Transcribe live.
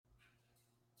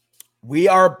We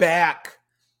are back.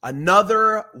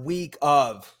 Another week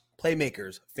of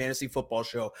Playmakers Fantasy Football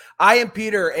Show. I am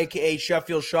Peter, a.k.a.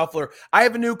 Sheffield Shuffler. I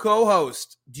have a new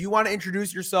co-host. Do you want to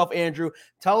introduce yourself, Andrew?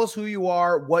 Tell us who you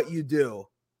are, what you do.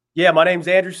 Yeah, my name's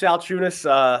Andrew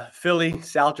Salchunas, Philly,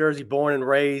 South Jersey, born and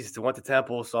raised. Went to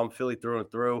Temple, so I'm Philly through and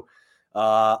through.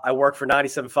 I work for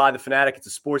 97.5 The Fanatic. It's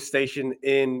a sports station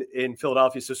in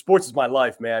Philadelphia. So sports is my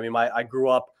life, man. I mean, I grew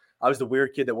up. I was the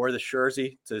weird kid that wore the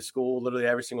jersey to school literally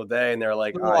every single day, and they're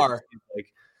like, You "All right, are.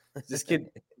 this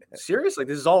kid, seriously,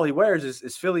 this is all he wears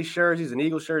is Philly jerseys, and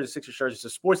Eagles jerseys, Sixers jerseys." So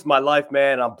sports is my life,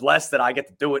 man. And I'm blessed that I get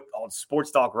to do it on Sports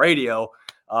Talk Radio.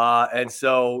 And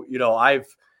so,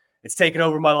 it's taken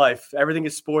over my life. Everything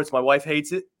is sports. My wife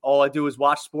hates it. All I do is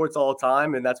watch sports all the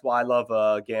time, and that's why I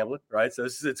love gambling, right? So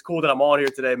it's cool that I'm on here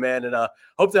today, man, and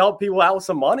hope to help people out with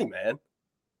some money, man.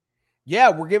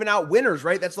 Yeah, we're giving out winners,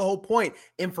 right? That's the whole point.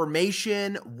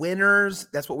 Information, winners.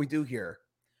 That's what we do here.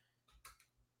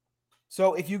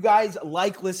 So if you guys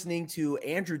like listening to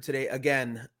Andrew today,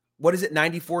 again, what is it,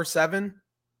 94.7?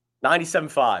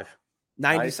 97.5.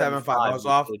 97.5. I was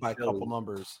off by a couple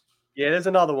numbers. Yeah, there's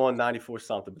another one, 94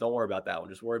 something, but don't worry about that one.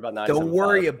 Just worry about 97.5. Don't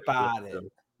worry about it.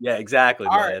 Yeah, exactly,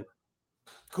 All man. Right.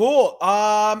 Cool.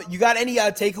 You got any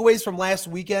takeaways from last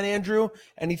weekend, Andrew?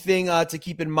 Anything to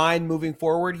keep in mind moving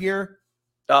forward here?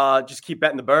 Just keep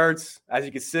betting the birds. As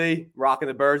you can see, rocking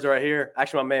the birds right here.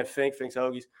 Actually, my man Fink's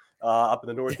Hoagies up in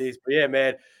the Northeast. But yeah,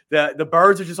 man, the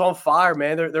birds are just on fire,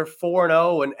 man. They're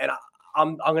 4-0, and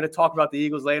I'm going to talk about the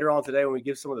Eagles later on today when we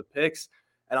give some of the picks.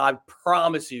 And I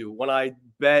promise you, when I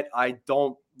bet, I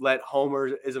don't let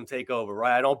homerism take over,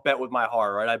 right? I don't bet with my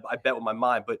heart, right? I bet with my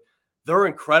mind. But they're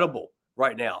incredible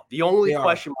right now. The only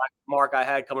question mark I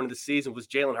had coming into the season was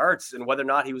Jalen Hurts and whether or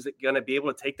not he was going to be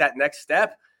able to take that next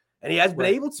step. And he has been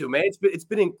able to, man. It's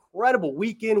been incredible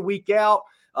week in, week out.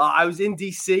 I was in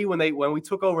D.C. when we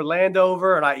took over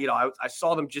Landover, and I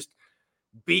saw them just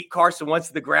beat Carson Wentz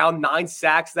to the ground, 9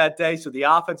 sacks that day. So the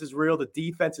offense is real, the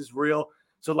defense is real.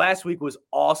 So last week was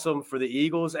awesome for the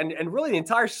Eagles and really the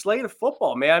entire slate of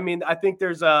football, man. I mean, I think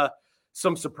there's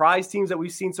some surprise teams that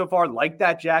we've seen so far, like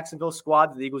that Jacksonville squad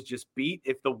that the Eagles just beat.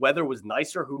 If the weather was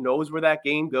nicer, who knows where that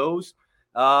game goes?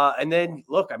 And then,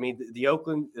 look, I mean, the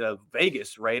Oakland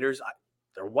Vegas Raiders,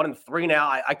 they're 1-3 now.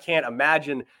 I can't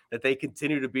imagine that they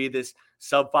continue to be this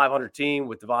sub-500 team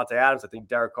with Devontae Adams. I think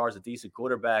Derek Carr's a decent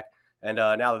quarterback. And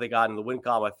now that they got in the win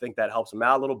column, I think that helps them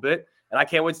out a little bit. And I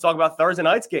can't wait to talk about Thursday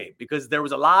night's game because there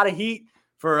was a lot of heat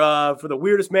for the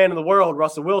weirdest man in the world,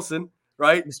 Russell Wilson,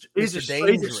 right? He's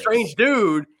a strange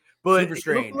dude, but he looked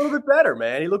a little bit better,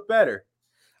 man. He looked better.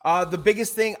 The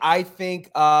biggest thing I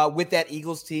think with that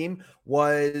Eagles team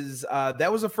was that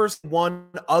was the first one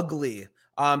ugly.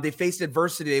 They faced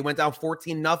adversity. They went down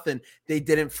 14-0. They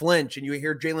didn't flinch. And you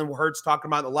hear Jalen Hurts talking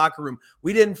about in the locker room.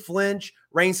 We didn't flinch.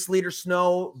 Rain, sleet, or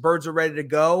snow. Birds are ready to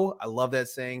go. I love that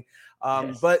saying.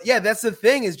 Yes. But yeah, that's the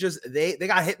thing is just they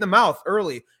got hit in the mouth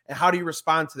early. And how do you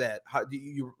respond to that? How do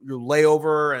you lay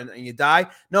over and you die?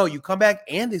 No, you come back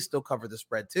and they still cover the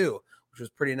spread too, which was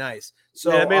pretty nice.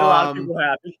 So yeah, it made a lot of people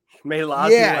happy. Made a lot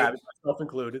of people happy, myself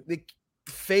included. They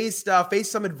faced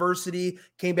some adversity,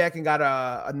 came back and got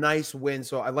a nice win.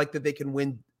 So I like that they can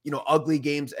win, ugly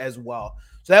games as well.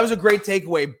 So that was a great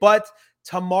takeaway. But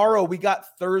tomorrow we got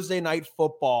Thursday night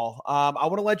football. I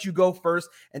want to let you go first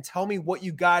and tell me what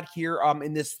you got here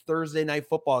in this Thursday night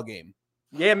football game.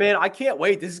 Yeah, man, I can't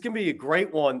wait. This is going to be a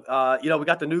great one. We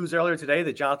got the news earlier today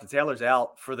that Jonathan Taylor's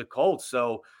out for the Colts.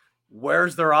 So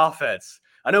where's their offense?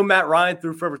 I know Matt Ryan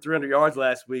threw for over 300 yards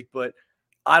last week, but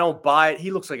I don't buy it. He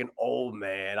looks like an old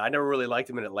man. I never really liked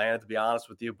him in Atlanta, to be honest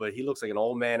with you, but he looks like an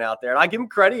old man out there. And I give him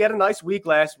credit. He had a nice week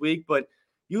last week, but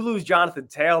you lose Jonathan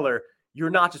Taylor,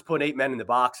 you're not just putting 8 men in the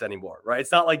box anymore, right?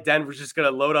 It's not like Denver's just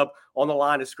going to load up on the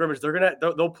line of scrimmage.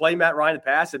 They'll play Matt Ryan to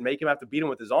pass and make him have to beat him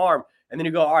with his arm. And then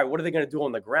you go, all right, what are they going to do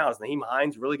on the ground? Is Naheem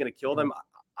Hines really going to kill them?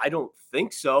 I don't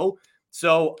think so.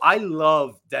 So I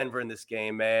love Denver in this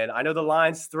game, man. I know the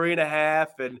line's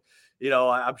 3.5, and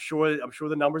I'm sure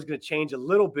the number's going to change a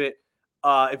little bit.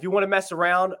 If you want to mess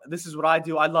around, this is what I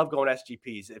do. I love going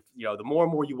SGPs. If the more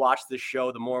and more you watch this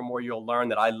show, the more and more you'll learn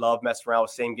that I love messing around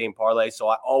with same game parlays. So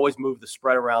I always move the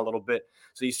spread around a little bit.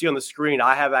 So you see on the screen,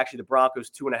 I have actually the Broncos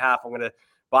 2.5. I'm going to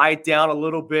buy it down a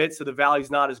little bit so the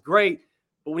value's not as great.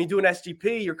 But when you do an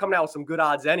SGP, you're coming out with some good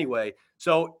odds anyway.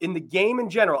 So in the game in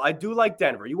general, I do like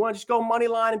Denver. You want to just go money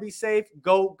line and be safe?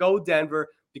 Go Denver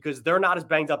because they're not as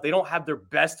banged up. They don't have their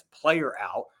best player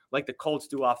out like the Colts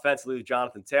do offensively with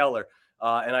Jonathan Taylor.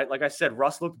 Like I said,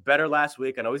 Russ looked better last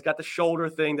week. I know he's got the shoulder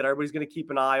thing that everybody's going to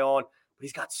keep an eye on, but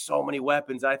he's got so many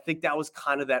weapons. I think that was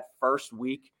kind of that first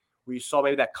week where you saw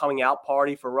maybe that coming out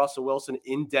party for Russell Wilson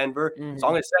in Denver. So I'm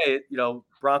going to say it,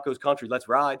 Broncos country, let's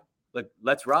ride.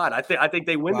 Let's ride. I think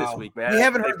they win this week, man. We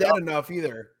haven't heard that enough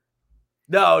either.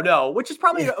 No, which is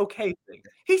probably an okay thing.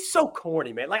 He's so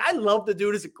corny, man. Like, I love the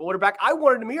dude as a quarterback. I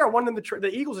wanted him here. I wanted the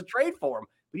Eagles to trade for him,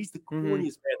 but he's the corniest man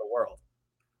in the world.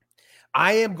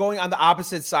 I am going on the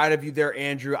opposite side of you there,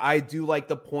 Andrew. I do like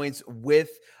the points with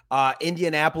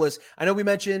Indianapolis. I know we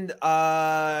mentioned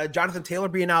Jonathan Taylor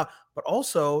being out, but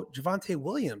also Javonte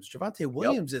Williams. Javonte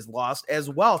Williams is lost as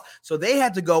well. So they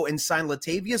had to go and sign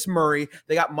Latavius Murray.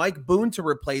 They got Mike Boone to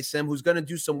replace him, who's going to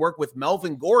do some work with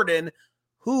Melvin Gordon,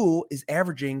 who is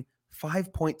averaging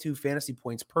 5.2 fantasy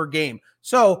points per game.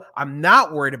 So I'm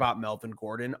not worried about Melvin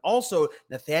Gordon. Also,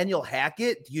 Nathaniel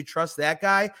Hackett, do you trust that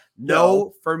guy?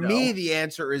 No. For me, the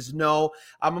answer is no.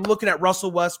 I'm looking at Russell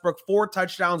Westbrook, 4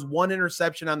 touchdowns, 1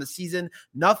 interception on the season.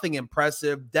 Nothing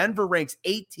impressive. Denver ranks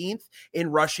 18th in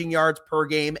rushing yards per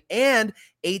game and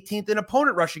 18th in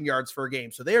opponent rushing yards per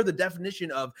game. So they are the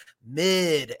definition of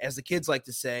mid, as the kids like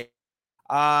to say.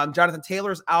 Jonathan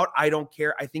Taylor's out. I don't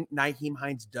care. I think Nyheim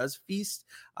Hines does feast.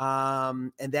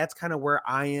 And that's kind of where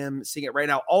I am seeing it right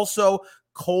now. Also,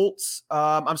 Broncos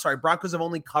have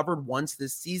only covered once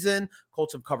this season.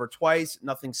 Colts have covered twice.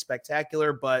 Nothing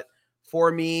spectacular. But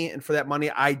for me and for that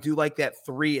money, I do like that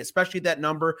 3, especially that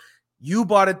number. You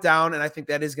bought it down, and I think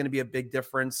that is going to be a big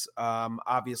difference.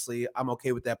 Obviously, I'm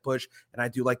okay with that push, and I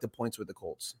do like the points with the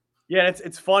Colts. Yeah,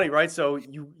 it's funny, right? So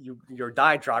your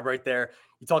diatribe right there,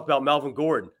 you talked about Melvin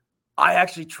Gordon. I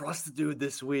actually trust the dude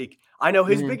this week. I know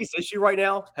his biggest issue right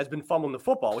now has been fumbling the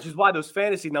football, which is why those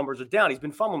fantasy numbers are down. He's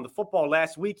been fumbling the football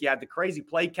last week. He had the crazy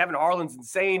play. Kevin Harlan's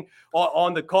insane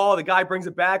on the call. The guy brings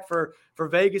it back for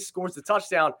Vegas, scores the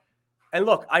touchdown. And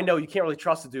look, I know you can't really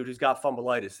trust the dude who's got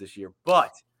fumbleitis this year,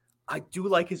 but I do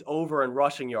like his over in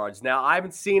rushing yards. Now, I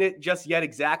haven't seen it just yet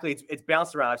exactly. It's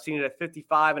bounced around. I've seen it at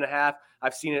 55.5.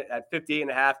 I've seen it at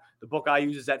 58.5. The book I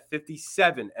use is at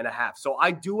 57.5. So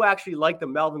I do actually like the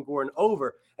Melvin Gordon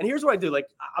over. And here's what I do. Like,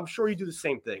 I'm sure you do the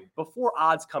same thing. Before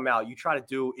odds come out, you try to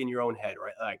do in your own head,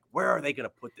 right? Like, where are they going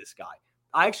to put this guy?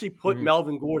 I actually put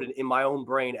Melvin Gordon in my own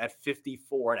brain at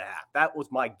 54.5. That was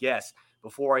my guess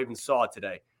before I even saw it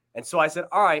today. And so I said,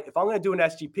 all right, if I'm going to do an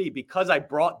SGP, because I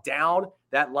brought down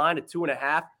that line to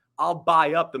 2.5, I'll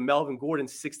buy up the Melvin Gordon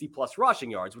 60-plus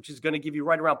rushing yards, which is going to give you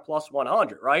right around plus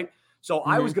 100, right? So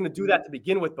I was going to do that to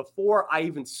begin with before I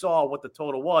even saw what the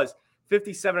total was.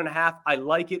 57.5, I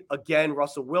like it. Again,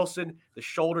 Russell Wilson, the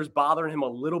shoulder's bothering him a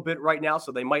little bit right now,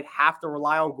 so they might have to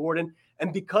rely on Gordon.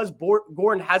 And because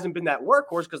Gordon hasn't been that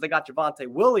workhorse because they got Javonte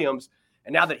Williams,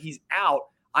 and now that he's out,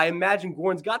 I imagine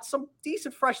Gordon's got some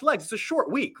decent fresh legs. It's a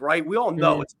short week, right? We all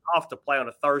know it's tough to play on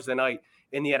a Thursday night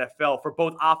in the NFL for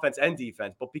both offense and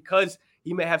defense. But because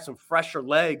he may have some fresher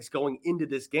legs going into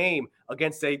this game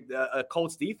against a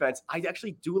Colts defense, I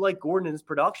actually do like Gordon and his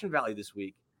production value this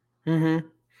week.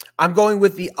 I'm going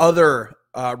with the other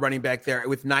running back there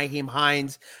with Nyheim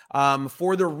Hines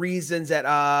for the reasons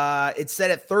that it's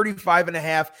set at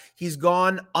 35.5. He's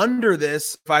gone under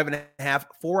this 5.5,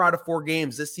 4 out of 4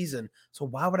 games this season. So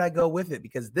why would I go with it?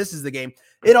 Because this is the game.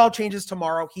 It all changes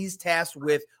tomorrow. He's tasked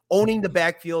with owning the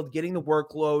backfield, getting the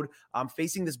workload,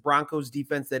 facing this Broncos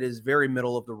defense that is very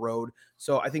middle of the road.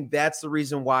 So I think that's the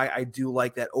reason why I do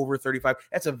like that over 35.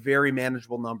 That's a very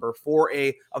manageable number for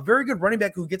a very good running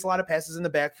back who gets a lot of passes in the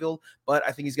backfield, but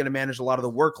I think he's going to manage a lot of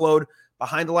the workload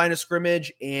behind the line of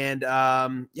scrimmage. And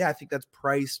I think that's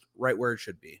priced right where it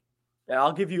should be. Yeah,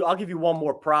 I'll give you one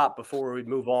more prop before we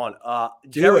move on.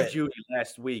 Jerry Jeudy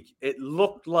last week. It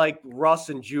looked like Russ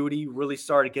and Jeudy really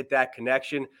started to get that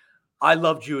connection. I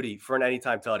love Jeudy for an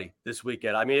anytime tutty this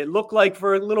weekend. I mean, it looked like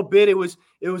for a little bit it was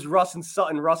Russ and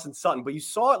Sutton, but you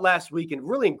saw it last week and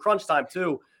really in crunch time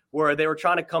too, where they were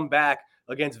trying to come back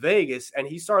against Vegas, and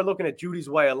he started looking at Judy's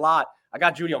way a lot. I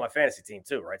got Jeudy on my fantasy team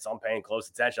too, right? So I'm paying close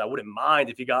attention. I wouldn't mind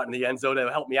if he got in the end zone. That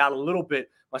would help me out a little bit.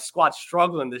 My squad's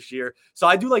struggling this year. So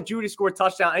I do like Jeudy to score a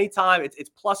touchdown anytime. It's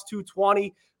plus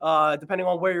 220, depending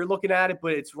on where you're looking at it,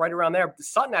 but it's right around there.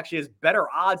 Sutton actually has better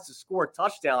odds to score a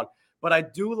touchdown, but I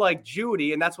do like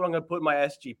Jeudy, and that's what I'm going to put in my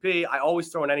SGP. I always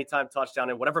throw an anytime touchdown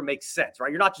in, whatever makes sense,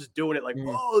 right? You're not just doing it like,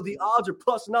 the odds are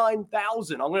plus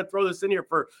 9,000. I'm going to throw this in here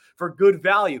for good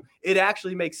value. It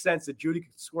actually makes sense that Jeudy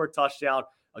could score a touchdown.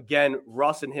 Again,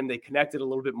 Russ and him, they connected a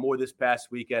little bit more this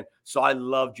past weekend. So I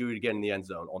love Jeudy to get in the end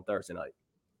zone on Thursday night.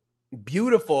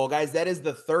 Beautiful, guys. That is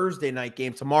the Thursday night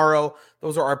game tomorrow.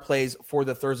 Those are our plays for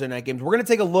the Thursday night games. We're going to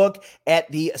take a look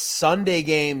at the Sunday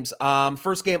games.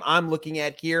 First game I'm looking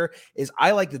at here is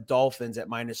I like the Dolphins at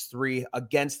 -3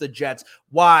 against the Jets.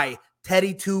 Why?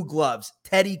 Teddy two gloves,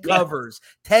 Teddy covers.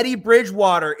 Teddy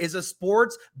Bridgewater is a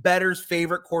sports bettor's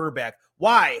favorite quarterback.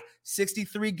 Why?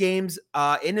 63 games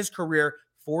in his career,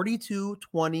 42,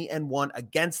 20, and 1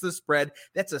 against the spread.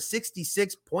 That's a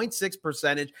 66.6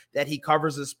 percentage that he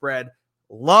covers the spread.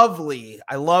 Lovely.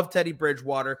 I love Teddy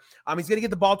Bridgewater. He's going to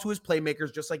get the ball to his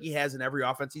playmakers just like he has in every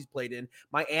offense he's played in.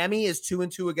 Miami is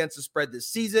 2-2 against the spread this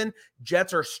season.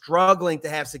 Jets are struggling to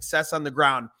have success on the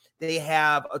ground. They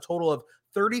have a total of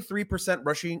 33%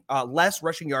 rushing, less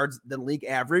rushing yards than league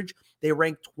average. They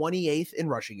rank 28th in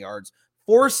rushing yards.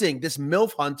 Forcing this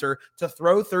MILF hunter to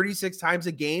throw 36 times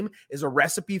a game is a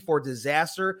recipe for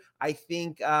disaster. I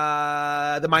think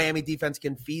the Miami defense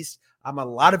can feast on a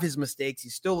lot of his mistakes.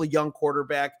 He's still a young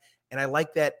quarterback, and I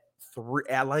like that.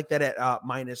 I like that at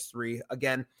 -3.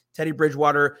 Again, Teddy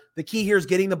Bridgewater. The key here is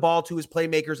getting the ball to his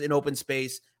playmakers in open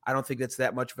space. I don't think that's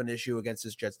that much of an issue against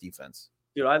this Jets defense.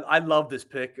 Dude, I love this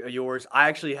pick of yours. I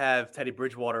actually have Teddy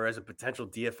Bridgewater as a potential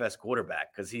DFS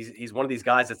quarterback because he's one of these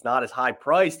guys that's not as high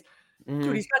priced.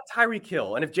 Dude, he's got Tyreek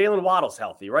Hill, and if Jalen Waddle's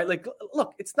healthy, right? Like,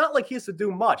 look, it's not like he has to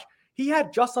do much. He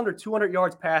had just under 200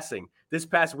 yards passing this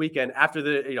past weekend after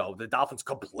the Dolphins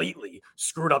completely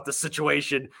screwed up the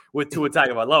situation with Tua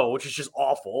Tagovailoa, which is just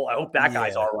awful. I hope that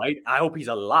guy's all right. I hope he's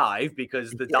alive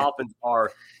because the Dolphins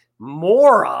are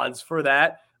morons for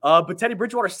that. But Teddy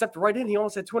Bridgewater stepped right in. He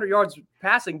almost had 200 yards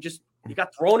passing. Just he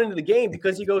got thrown into the game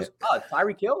because he goes,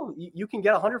 Tyreek Hill, you can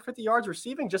get 150 yards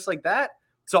receiving just like that.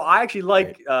 So I actually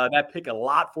like that pick a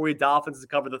lot for you, Dolphins, to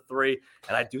cover the 3.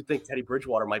 And I do think Teddy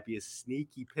Bridgewater might be a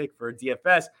sneaky pick for a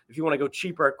DFS if you want to go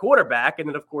cheaper at quarterback and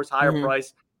then, of course, higher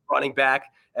price running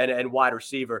back and wide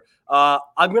receiver.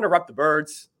 I'm going to rep the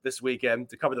Birds this weekend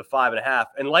to cover the 5.5.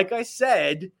 And like I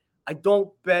said, I don't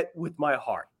bet with my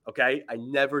heart, okay? I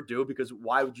never do because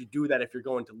why would you do that if you're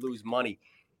going to lose money?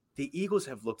 The Eagles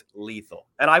have looked lethal.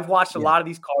 And I've watched a lot of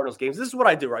these Cardinals games. This is what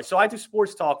I do, right? So I do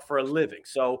sports talk for a living.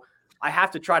 So I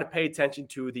have to try to pay attention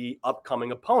to the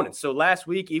upcoming opponents. So last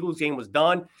week, Eagles game was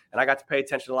done, and I got to pay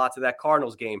attention a lot to that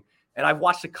Cardinals game. And I've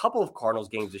watched a couple of Cardinals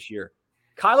games this year.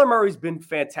 Kyler Murray's been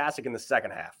fantastic in the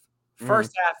second half.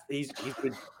 First half, he's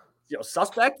been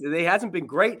suspect. He hasn't been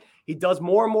great. He does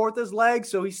more and more with his legs,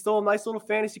 so he's still a nice little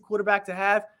fantasy quarterback to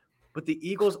have. But the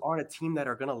Eagles aren't a team that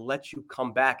are going to let you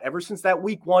come back. Ever since that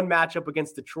week 1 matchup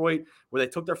against Detroit, where they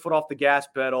took their foot off the gas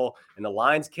pedal and the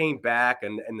Lions came back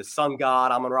and the sun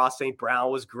god, Amon-Ra St.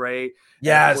 Brown was great.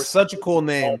 Yeah, such a cool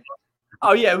name.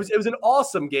 Oh, yeah, it was an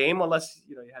awesome game, unless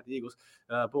you had the Eagles.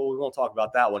 But we won't talk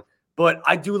about that one. But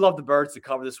I do love the Birds to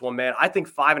cover this one, man. I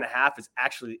think 5.5 is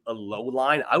actually a low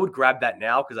line. I would grab that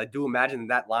now because I do imagine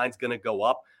that line's going to go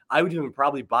up. I would even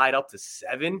probably buy it up to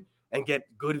 7 and get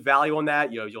good value on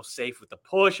that. You'll safe with the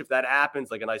push if that happens,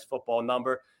 like a nice football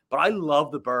number. But I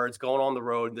love the Birds going on the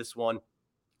road this one.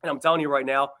 And I'm telling you right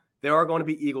now, there are going to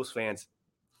be Eagles fans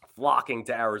flocking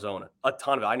to Arizona. A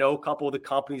ton of it. I know a couple of the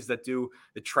companies that do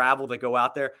the travel that go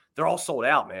out there, they're all sold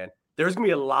out, man. There's going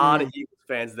to be a lot of Eagles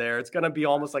fans there. It's going to be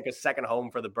almost like a second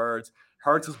home for the Birds.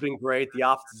 Hurts has been great. The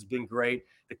offense has been great.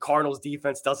 The Cardinals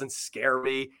defense doesn't scare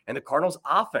me. And the Cardinals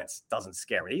offense doesn't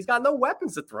scare me. He's got no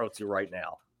weapons to throw to right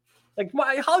now. Like,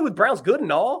 Hollywood Brown's good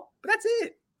and all, but that's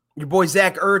it. Your boy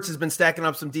Zach Ertz has been stacking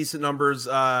up some decent numbers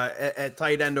at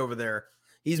tight end over there.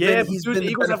 He's been the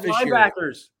Eagles have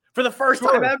linebackers for the first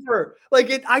time ever.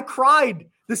 I cried.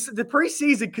 The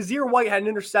preseason, Kazir White had an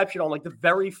interception on like the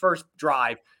very first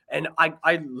drive, and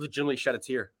I legitimately shed a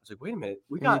tear. I was like, wait a minute,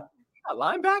 we got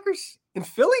linebackers in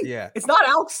Philly? Yeah. It's not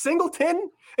Alex Singleton.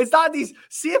 It's not these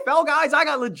CFL guys. I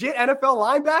got legit NFL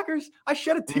linebackers. I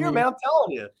shed a tear, man. I'm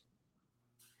telling you.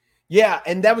 Yeah,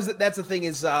 and that's the thing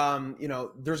is, there's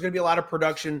going to be a lot of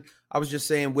production. I was just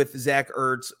saying with Zach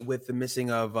Ertz, with the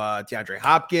missing of DeAndre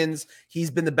Hopkins,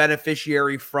 he's been the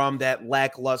beneficiary from that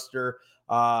lackluster,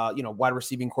 wide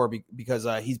receiving core because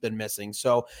he's been missing.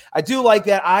 So I do like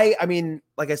that. I mean,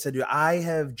 like I said, dude, I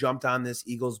have jumped on this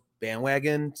Eagles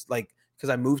bandwagon, because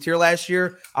I moved here last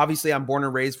year. Obviously, I'm born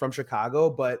and raised from Chicago,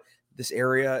 but this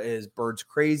area is Birds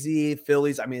crazy,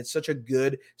 Phillies. I mean, it's such a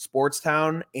good sports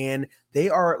town, and they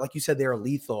are, like you said, they are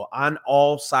lethal on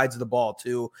all sides of the ball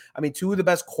too. I mean, 2 of the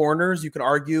best corners you could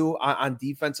argue on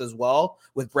defense as well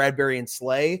with Bradbury and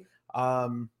Slay.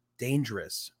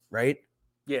 Dangerous, right?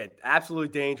 Yeah, absolutely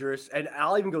dangerous. And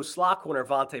I'll even go slot corner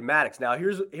Vontae Maddox. Now,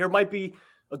 here might be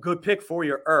a good pick for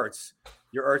your Ertz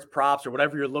props or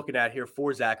whatever you're looking at here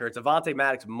for Zach Ertz. Vontae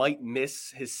Maddox might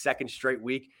miss his second straight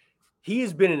week. He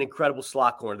has been an incredible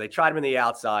slot corner. They tried him in the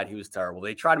outside. He was terrible.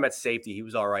 They tried him at safety. He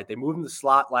was all right. They moved him to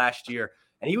slot last year,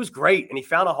 and he was great. And he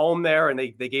found a home there, and they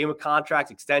gave him a contract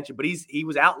extension. But he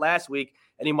was out last week,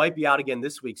 and he might be out again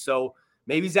this week. So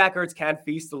maybe Zach Ertz can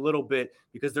feast a little bit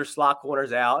because their slot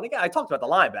corners out. And again, I talked about the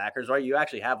linebackers, right? You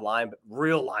actually have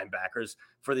real linebackers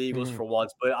for the Eagles for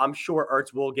once, but I'm sure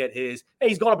Ertz will get his. Hey,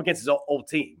 he's going up against his old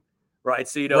team, right?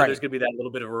 So, there's going to be that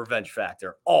little bit of a revenge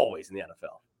factor always in the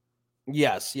NFL.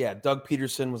 Yes. Yeah. Doug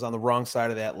Peterson was on the wrong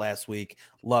side of that last week.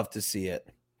 Love to see it.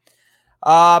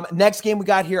 Next game we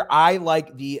got here. I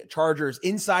like the Chargers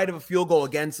inside of a field goal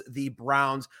against the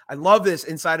Browns. I love this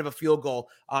inside of a field goal.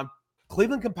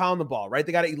 Cleveland can pound the ball, right?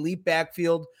 They got an elite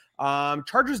backfield.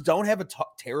 Chargers don't have a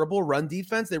terrible run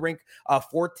defense. They rank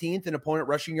 14th in opponent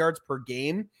rushing yards per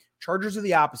game. Chargers are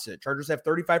the opposite. Chargers have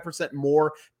 35%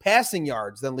 more passing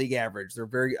yards than league average. They're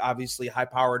very obviously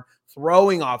high-powered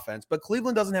throwing offense, but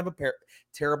Cleveland doesn't have a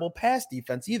terrible pass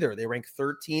defense either. They rank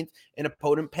 13th in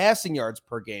opponent passing yards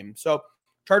per game. So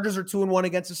Chargers are 2-1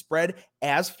 against the spread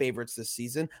as favorites this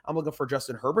season. I'm looking for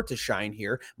Justin Herbert to shine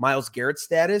here. Myles Garrett's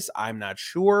status, I'm not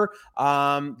sure.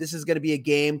 This is going to be a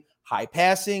game high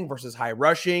passing versus high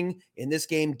rushing. In this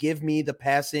game, give me the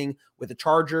passing with the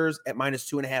Chargers at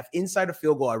 -2.5 inside a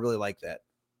field goal. I really like that.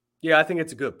 Yeah, I think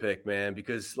it's a good pick, man,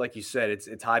 because like you said,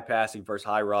 it's high passing versus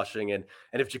high rushing. And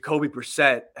if Jacoby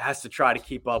Brissett has to try to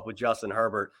keep up with Justin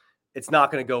Herbert, it's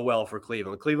not going to go well for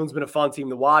Cleveland. Cleveland's been a fun team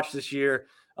to watch this year.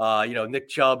 Nick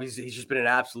Chubb, he's just been an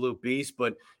absolute beast.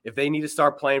 But if they need to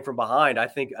start playing from behind, I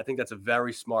think that's a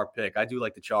very smart pick. I do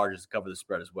like the Chargers to cover the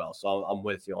spread as well. So I'm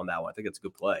with you on that one. I think it's a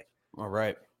good play. All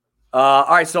right. All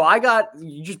right. So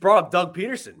you just brought up Doug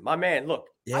Peterson, my man. Look,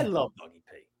 yeah. I love Dougie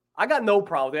P. I got no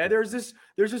problem with that.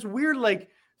 There's this weird like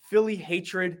Philly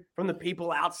hatred from the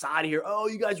people outside of here. Oh,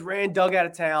 you guys ran Doug out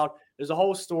of town. There's a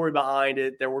whole story behind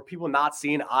it. There were people not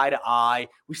seeing eye to eye.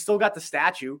 We still got the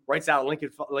statue right out of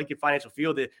Lincoln Financial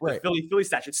Field, the Philly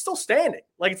statue. It's still standing.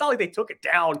 Like, it's not like they took it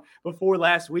down before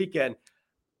last weekend.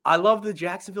 I love the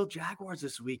Jacksonville Jaguars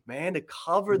this week, man, to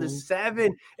cover the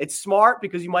 7. It's smart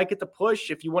because you might get the push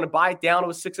if you want to buy it down to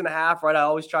a 6.5, right? I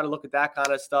always try to look at that kind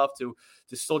of stuff to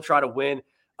still try to win.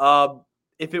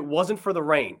 If it wasn't for the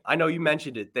rain, I know you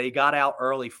mentioned it. They got out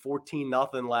early,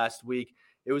 14-0 last week.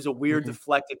 It was a weird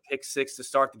deflected pick 6 to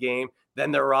start the game.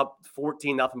 Then they're up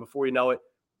 14-0 before you know it.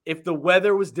 If the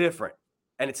weather was different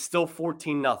and it's still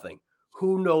 14-0,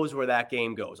 who knows where that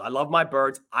game goes? I love my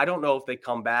Birds. I don't know if they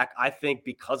come back. I think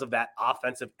because of that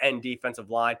offensive and defensive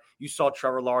line, you saw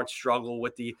Trevor Lawrence struggle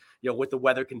with the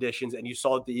weather conditions, and you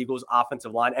saw that the Eagles'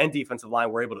 offensive line and defensive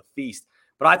line were able to feast.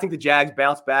 But I think the Jags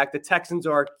bounce back. The Texans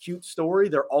are a cute story.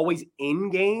 They're always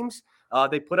in games.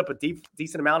 They put up a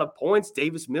decent amount of points.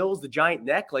 Davis Mills, the giant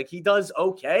neck, like he does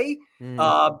okay.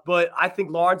 But I think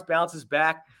Lawrence bounces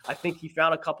back. I think he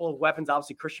found a couple of weapons.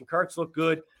 Obviously, Christian Kirk's looked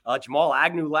good. Jamal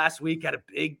Agnew last week had a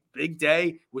big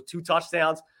day with 2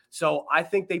 touchdowns. So I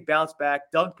think they bounce back.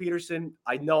 Doug Peterson,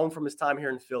 I know him from his time here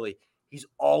in Philly. He's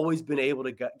always been able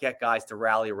to get guys to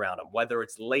rally around him, whether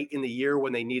it's late in the year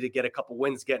when they need to get a couple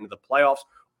wins, get into the playoffs,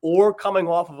 or coming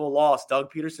off of a loss. Doug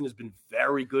Peterson has been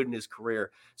very good in his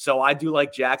career. So I do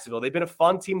like Jacksonville. They've been a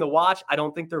fun team to watch. I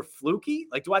don't think they're fluky.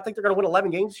 Like, do I think they're going to win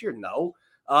 11 games this year? No.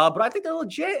 But I think they're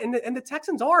legit, and the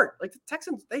Texans aren't. Like, the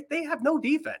Texans, they have no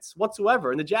defense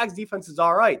whatsoever, and the Jags' defense is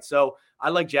all right. So I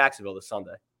like Jacksonville this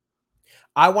Sunday.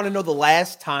 I want to know the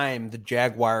last time the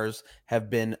Jaguars have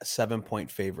been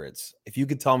 7-point favorites. If you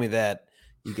could tell me that,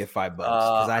 you get $5.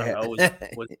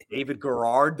 Was David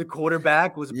Garrard the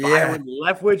quarterback? Was Byron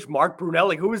Leftwich, Mark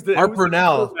Brunell? Who was the Mark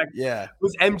Brunell?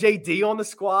 Was MJD on the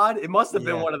squad? It must have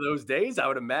been one of those days, I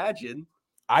would imagine.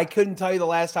 I couldn't tell you the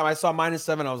last time I saw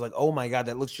 -7. I was like, oh my God,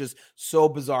 that looks just so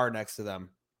bizarre next to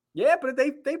them. Yeah, but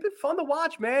they've been fun to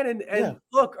watch, man. And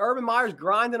look, Urban Meyer's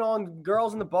grinding on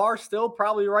girls in the bar still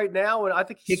probably right now. And I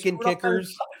think he's kicking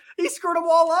kickers. He screwed them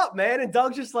all up, man. And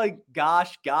Doug's just like,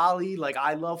 gosh, golly, like,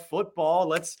 I love football.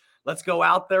 Let's go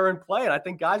out there and play. And I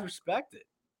think guys respect it.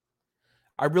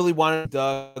 I really wanted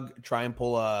Doug to try and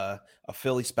pull a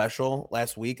Philly special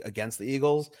last week against the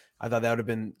Eagles. I thought that would have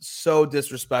been so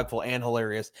disrespectful and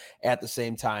hilarious at the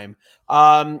same time.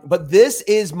 But this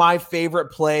is my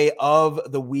favorite play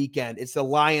of the weekend. It's the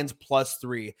Lions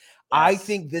 +3. Yes. I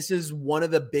think this is one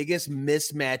of the biggest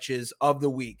mismatches of the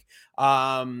week.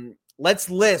 Let's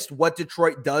list what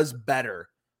Detroit does better.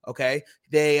 Okay.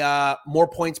 They, more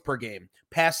points per game,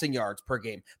 passing yards per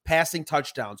game, passing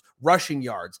touchdowns, rushing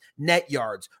yards, net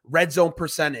yards, red zone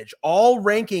percentage, all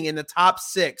ranking in the top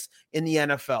 6 in the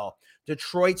NFL.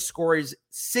 Detroit scores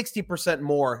 60%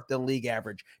 more than league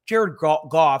average. Jared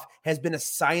Goff has been a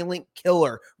silent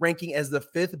killer, ranking as the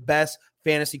 5th best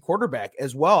fantasy quarterback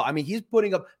as well. I mean, he's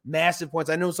putting up massive points.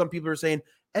 I know some people are saying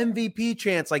MVP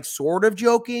chance, like sort of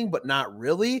joking, but not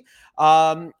really.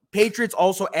 Patriots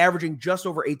also averaging just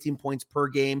over 18 points per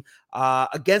game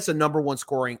against a number one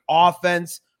scoring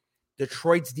offense.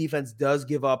 Detroit's defense does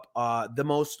give up the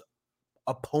most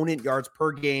opponent yards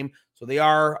per game. So they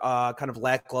are kind of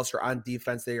lackluster on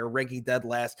defense. They are ranking dead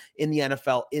last in the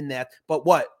NFL in that. But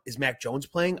what? Is Mac Jones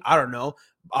playing? I don't know.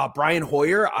 Brian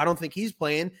Hoyer, I don't think he's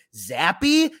playing.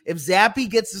 Zappy? If Zappy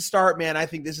gets to start, man, I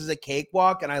think this is a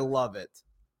cakewalk, and I love it.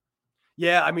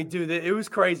 Yeah, I mean, dude, it was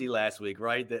crazy last week,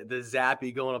 right? The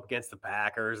Zappy going up against the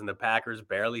Packers, and the Packers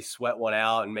barely sweat one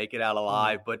out and make it out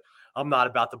alive. But I'm not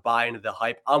about to buy into the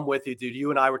hype. I'm with you, dude. You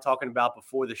and I were talking about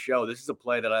before the show. This is a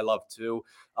play that I love too.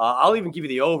 I'll even give you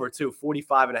the over too,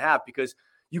 45.5, because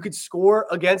you could score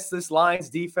against this Lions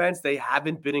defense. They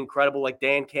haven't been incredible, like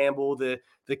Dan Campbell, the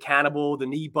cannibal, the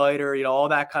knee biter, all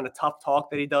that kind of tough talk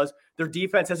that he does. Their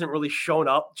defense hasn't really shown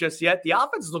up just yet. The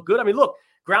offenses look good. I mean, look,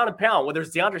 ground and pound, whether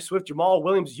it's DeAndre Swift, Jamal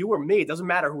Williams, you or me, it doesn't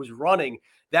matter who's running.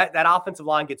 That offensive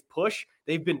line gets push.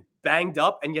 They've been banged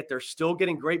up, and yet they're still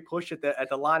getting great push at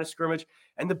the line of scrimmage.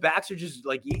 And the backs are just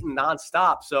like eating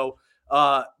nonstop. So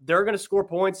they're going to score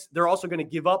points. They're also going to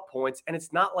give up points. And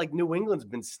it's not like New England's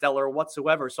been stellar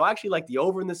whatsoever. So I actually like the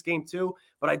over in this game too.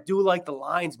 But I do like the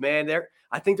Lions, man.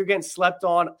 I think they're getting slept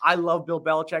on. I love Bill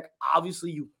Belichick.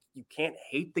 Obviously, you can't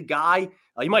hate the guy.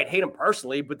 You might hate him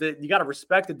personally, but you got to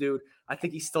respect the dude. I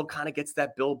think he still kind of gets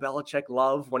that Bill Belichick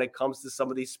love when it comes to some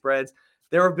of these spreads.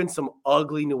 There have been some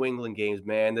ugly New England games,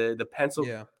 man. The pencil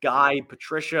guy,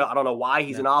 Patricia, I don't know why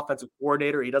he's an offensive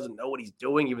coordinator. He doesn't know what he's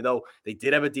doing, even though they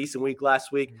did have a decent week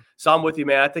last week. So I'm with you,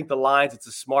 man. I think the Lions, it's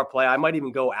a smart play. I might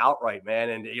even go outright, man,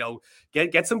 and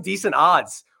get some decent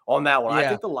odds on that one. I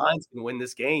think the Lions can win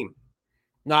this game.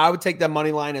 No, I would take that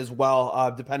money line as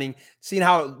well, seeing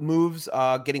how it moves,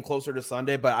 getting closer to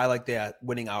Sunday. But I like that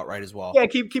winning outright as well. Yeah,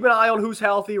 keep an eye on who's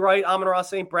healthy, right? Amon-Ra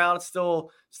St. Brown, it's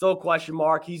still a question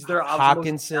mark. He's their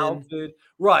Hawkinson,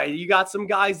 right? You got some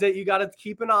guys that you got to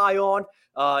keep an eye on.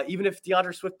 Even if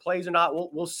DeAndre Swift plays or not,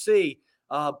 we'll see.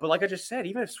 But like I just said,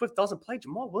 even if Swift doesn't play,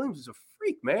 Jamal Williams is a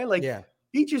freak, man.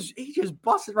 He just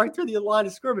busted right through the line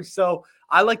of scrimmage. So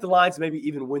I like the Lions to maybe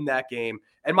even win that game.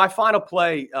 And my final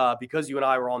play, because you and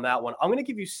I were on that one, I'm going to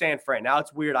give you San Fran. Now,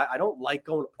 it's weird. I don't like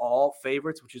going all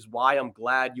favorites, which is why I'm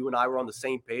glad you and I were on the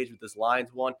same page with this Lions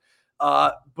one.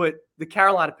 But the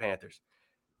Carolina Panthers,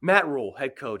 Matt Rule,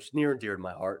 head coach, near and dear to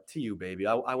my heart. To you, baby.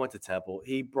 I went to Temple.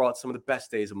 He brought some of the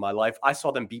best days of my life. I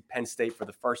saw them beat Penn State for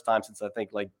the first time since I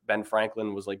think Ben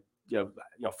Franklin was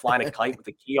flying a kite with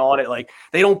the key on it.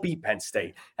 They don't beat Penn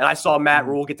State. And I saw Matt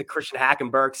Rule get to Christian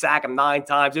Hackenberg, sack him 9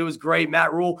 times. It was great.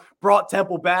 Matt Rule brought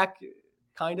Temple back,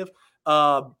 kind of.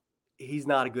 He's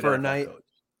not a good for NFL a night. Coach.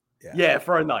 Yeah,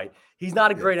 for a night. He's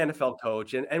not a great NFL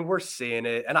coach, and we're seeing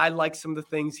it. And I like some of the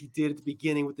things he did at the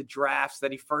beginning with the drafts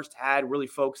that he first had, really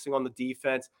focusing on the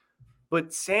defense.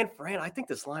 But San Fran, I think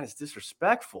this line is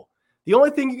disrespectful. The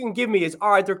only thing you can give me is, all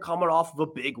right, they're coming off of a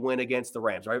big win against the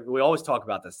Rams, right? We always talk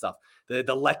about this stuff. The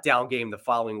letdown game the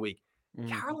following week.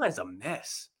 Carolina's a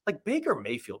mess. Baker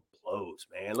Mayfield blows,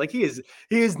 man. He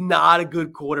is not a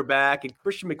good quarterback. And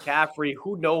Christian McCaffrey,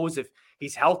 who knows if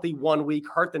he's healthy one week,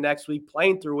 hurt the next week,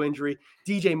 playing through injury.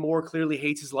 DJ Moore clearly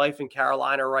hates his life in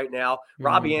Carolina right now.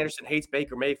 Robbie Anderson hates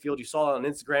Baker Mayfield. You saw it on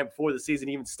Instagram before the season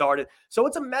even started. So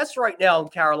it's a mess right now in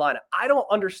Carolina. I don't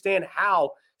understand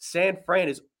how San Fran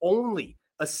is only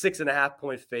a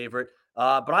 6.5-point favorite.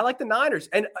 But I like the Niners.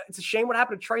 And it's a shame what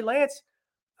happened to Trey Lance.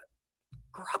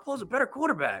 Garoppolo's a better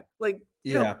quarterback.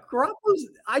 Garoppolo's,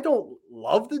 I don't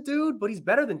love the dude, but he's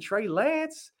better than Trey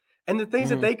Lance. And the things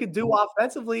that they could do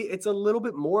offensively, it's a little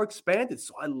bit more expanded.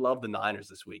 So I love the Niners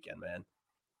this weekend, man.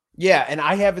 Yeah, and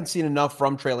I haven't seen enough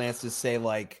from Trey Lance to say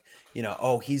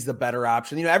he's the better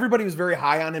option. Everybody was very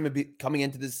high on him coming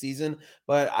into this season,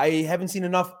 but I haven't seen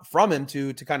enough from him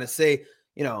to kind of say,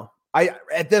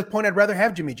 at this point, I'd rather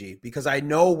have Jimmy G because I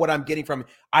know what I'm getting from him.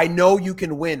 I know you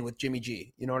can win with Jimmy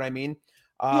G. You know what I mean?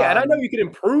 Yeah, and I know you can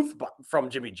improve from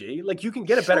Jimmy G. You can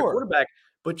get a better quarterback,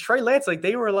 but Trey Lance,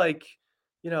 they were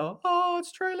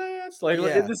it's Trey Lance.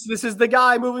 This is the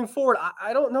guy moving forward.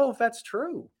 I don't know if that's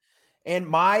true. And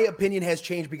my opinion has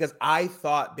changed because I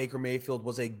thought Baker Mayfield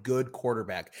was a good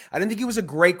quarterback. I didn't think he was a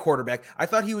great quarterback. I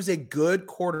thought he was a good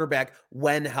quarterback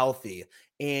when healthy.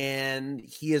 And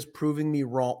he is proving me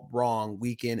wrong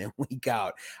week in and week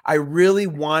out. I really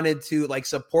wanted to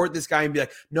support this guy and be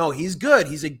like, no, he's good.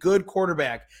 He's a good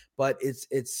quarterback. But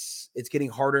it's getting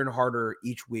harder and harder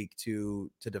each week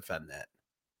to defend that.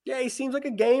 Yeah, he seems like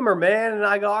a gamer, man. And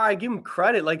I go, all right, give him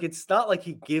credit. It's not like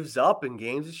he gives up in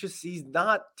games. It's just he's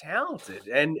not talented.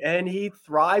 And he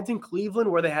thrived in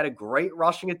Cleveland where they had a great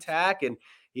rushing attack. And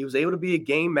He was able to be a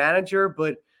game manager,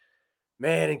 but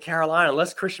man, in Carolina,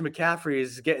 unless Christian McCaffrey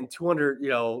is getting 200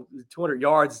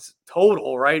 yards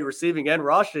total, right, receiving and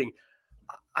rushing,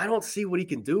 I don't see what he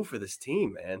can do for this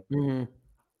team, man. Mm-hmm.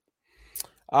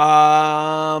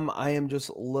 I am just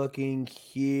looking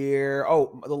here.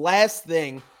 Oh, the last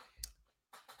thing.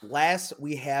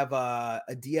 We have a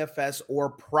DFS or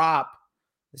prop.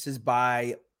 This is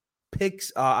by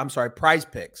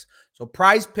PrizePicks. So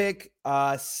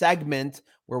PrizePick segment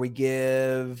where we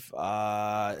give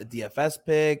a DFS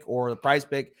pick or the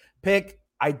PrizePick pick.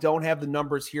 I don't have the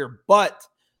numbers here, but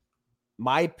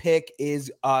my pick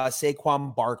is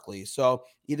Saquon Barkley. So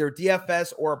either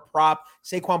DFS or a prop.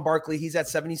 Saquon Barkley, he's at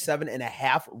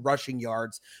 77.5 rushing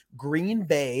yards. Green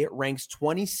Bay ranks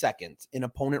 22nd in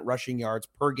opponent rushing yards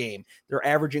per game. They're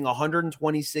averaging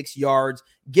 126 yards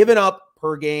given up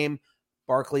per game.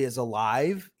 Barkley is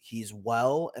alive. He's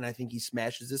well, and I think he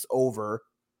smashes this over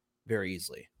very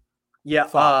easily. Yeah,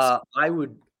 I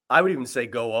would even say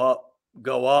go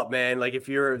up, man. Like if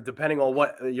you're depending on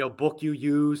what book you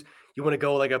use, you want to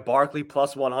go like a Barkley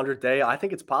plus 100 day. I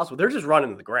think it's possible. They're just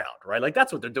running to the ground, right? Like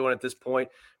that's what they're doing at this point.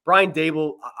 Brian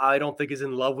Dable, I don't think is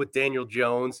in love with Daniel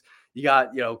Jones. You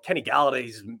got Kenny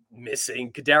Galladay's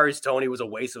missing. Kadarius Toney was a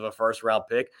waste of a first round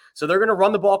pick. So they're going to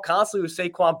run the ball constantly with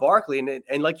Saquon Barkley,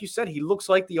 and like you said, he looks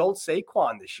like the old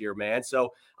Saquon this year, man.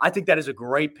 So I think that is a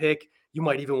great pick. You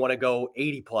might even want to go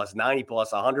 80 plus, 90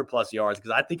 plus, 100 plus yards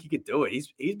because I think he could do it.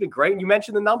 He's been great. And you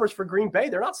mentioned the numbers for Green Bay.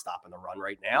 They're not stopping the run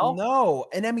right now. No.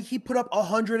 And I mean, he put up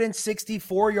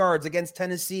 164 yards against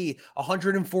Tennessee,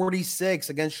 146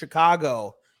 against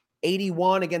Chicago,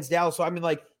 81 against Dallas. So, I mean,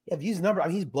 like, yeah, these numbers, I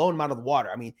mean, he's blowing them out of the water.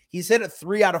 I mean, he's hit it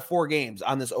 3 out of 4 games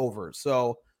on this over.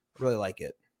 So, I really like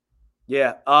it.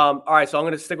 Yeah. All right. So I'm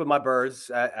going to stick with my birds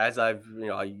as I've,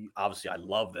 obviously I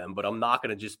love them, but I'm not going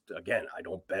to just, again, I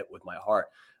don't bet with my heart.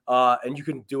 And you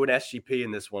can do an SGP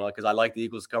in this one because I like the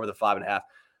Eagles to cover the 5.5.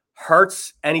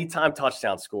 Hurts anytime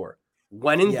touchdown score.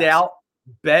 When in doubt,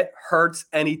 bet Hurts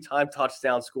anytime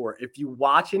touchdown score. If you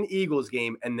watch an Eagles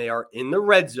game and they are in the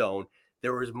red zone,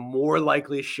 there is more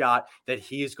likely a shot that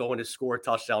he is going to score a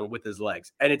touchdown with his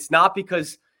legs. And it's not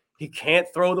because he can't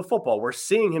throw the football. We're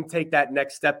seeing him take that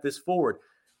next step this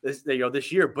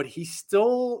year, but he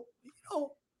still,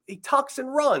 he tucks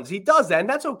and runs. He does that, and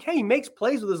that's okay. He makes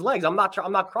plays with his legs. I'm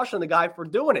not crushing the guy for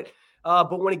doing it.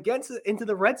 But when it gets into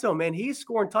the red zone, man, he's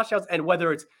scoring touchdowns. And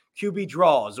whether it's QB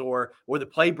draws or the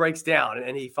play breaks down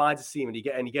and he finds a seam and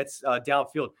he gets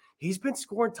downfield, he's been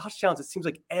scoring touchdowns. It seems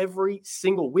like every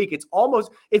single week. It's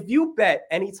almost, if you bet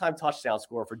anytime touchdown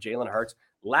score for Jalen Hurts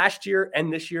last year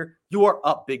and this year, you are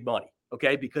up big money,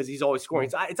 okay? Because he's always scoring.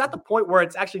 It's at the point where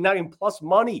it's actually not even plus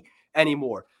money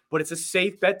anymore, but it's a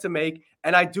safe bet to make.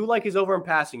 And I do like his over in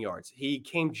passing yards. He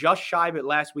came just shy of it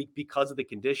last week because of the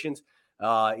conditions.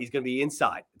 He's going to be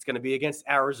inside. It's going to be against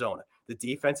Arizona. The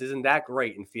defense isn't that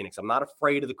great in Phoenix. I'm not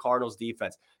afraid of the Cardinals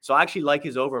defense. So I actually like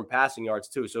his over in passing yards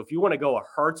too. So if you want to go a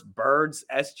Hurts, Birds,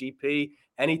 SGP,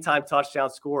 anytime touchdown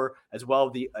score, as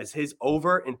well as his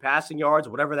over in passing yards,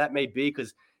 whatever that may be,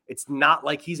 because it's not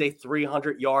like he's a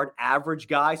 300-yard average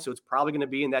guy. So it's probably going to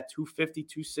be in that 250,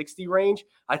 260 range.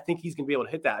 I think he's going to be able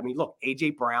to hit that. I mean, look,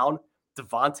 A.J. Brown,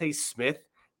 Devontae Smith,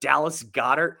 Dallas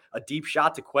Goedert, a deep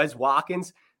shot to Quez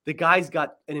Watkins. The guy's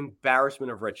got an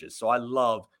embarrassment of riches. So I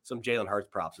love some Jalen Hurts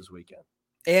props this weekend.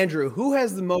 Andrew, who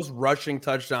has the most rushing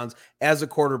touchdowns as a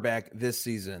quarterback this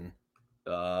season?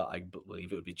 I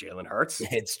believe it would be Jalen Hurts.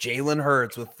 It's Jalen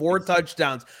Hurts with 4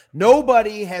 touchdowns.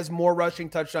 Nobody has more rushing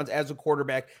touchdowns as a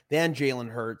quarterback than Jalen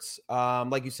Hurts.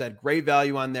 Like you said, great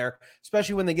value on there,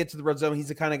 especially when they get to the red zone. He's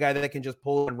the kind of guy that can just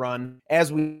pull and run.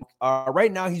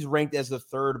 Right now, he's ranked as the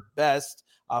 3rd best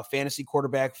fantasy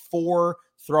quarterback, 4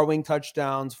 throwing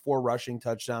touchdowns, 4 rushing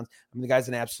touchdowns. I mean, the guy's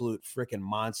an absolute freaking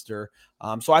monster.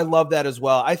 So I love that as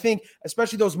well. I think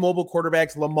especially those mobile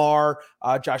quarterbacks, Lamar,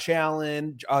 Josh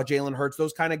Allen, Jalen Hurts,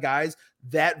 those kind of guys,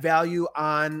 that value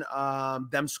on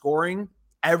them scoring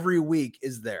every week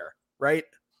is there, right?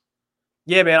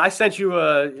 Yeah, man, I sent you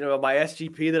my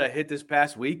SGP that I hit this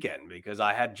past weekend because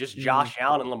I had just Josh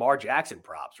Allen and Lamar Jackson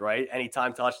props, right?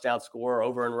 Anytime touchdown score,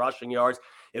 over in rushing yards.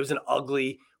 It was an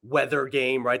ugly weather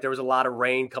game, right? There was a lot of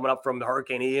rain coming up from the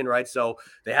Hurricane Ian, right? So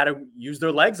they had to use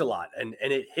their legs a lot, and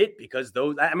it hit because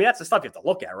that's the stuff you have to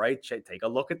look at, right? Take a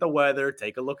look at the weather,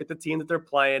 take a look at the team that they're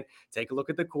playing, take a look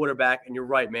at the quarterback, and you're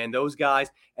right, man. Those guys,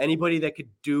 anybody that could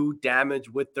do damage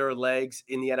with their legs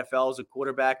in the NFL as a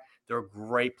quarterback, they're a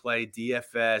great play,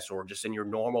 DFS or just in your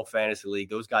normal fantasy league.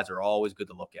 Those guys are always good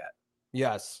to look at.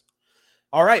 Yes.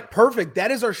 All right, perfect. That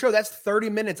is our show. That's 30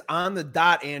 minutes on the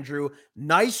dot, Andrew.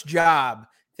 Nice job.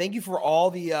 Thank you for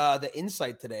all the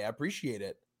insight today. I appreciate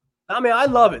it. I mean, I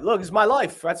love it. Look, it's my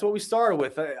life. That's what we started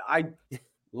with. I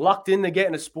lucked into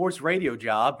getting a sports radio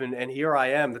job, and here I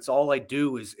am. That's all I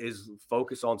do is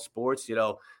focus on sports. You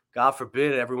know, God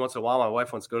forbid, every once in a while, my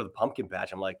wife wants to go to the pumpkin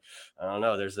patch. I'm like, I don't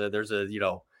know. There's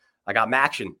a I got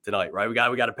Maction tonight, right? We got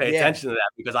to pay Yeah, attention to that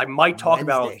because I might talk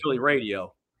about it on Wednesday. Philly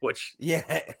radio, which Yeah,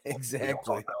 we don't talk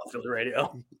exactly. about on Philly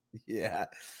radio. Yeah.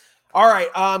 All right,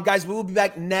 guys, we will be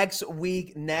back next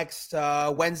week, next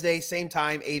Wednesday, same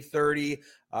time, 8:30.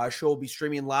 Show will be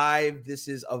streaming live. This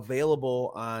is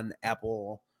available on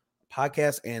Apple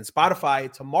Podcasts and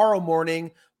Spotify tomorrow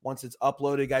morning once it's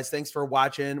uploaded. Guys, thanks for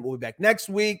watching. We'll be back next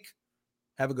week.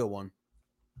 Have a good one.